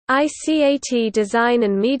ICAT Design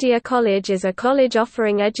and Media College is a college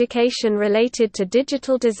offering education related to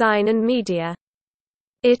digital design and media.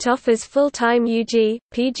 It offers full-time UG,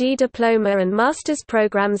 PG diploma and master's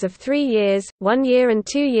programs of 3 years, 1 year and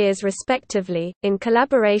 2 years respectively, in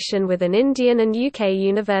collaboration with an Indian and UK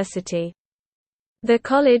university. The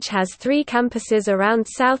college has 3 campuses around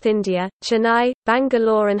South India, Chennai,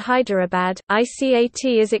 Bangalore and Hyderabad.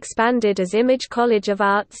 ICAT is expanded as Image College of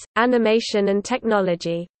Arts, Animation and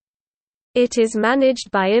Technology. It is managed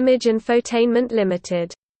by Image Infotainment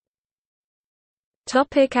Limited.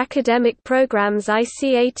 Academic programs.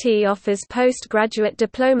 ICAT offers postgraduate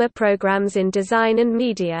diploma programs in design and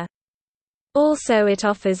media. Also it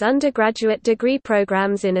offers undergraduate degree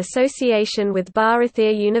programs in association with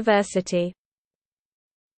Bharatiya University.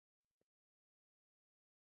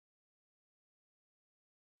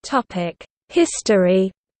 History.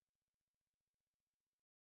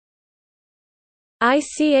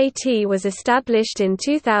 ICAT was established in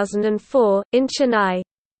 2004, in Chennai.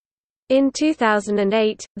 In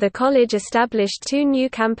 2008, the college established 2 new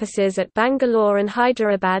campuses at Bangalore and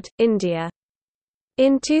Hyderabad, India.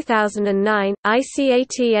 In 2009,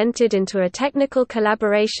 ICAT entered into a technical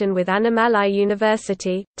collaboration with Annamalai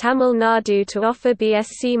University, Tamil Nadu to offer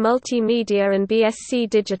BSc Multimedia and BSc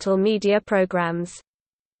Digital Media programs.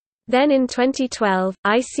 Then in 2012,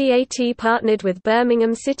 ICAT partnered with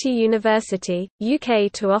Birmingham City University, UK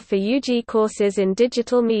to offer UG courses in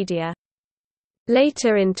digital media.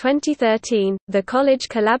 Later in 2013, the college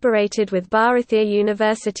collaborated with Bharatiya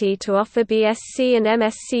University to offer BSc and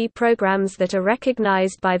MSc programs that are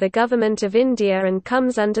recognised by the Government of India and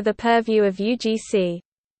comes under the purview of UGC.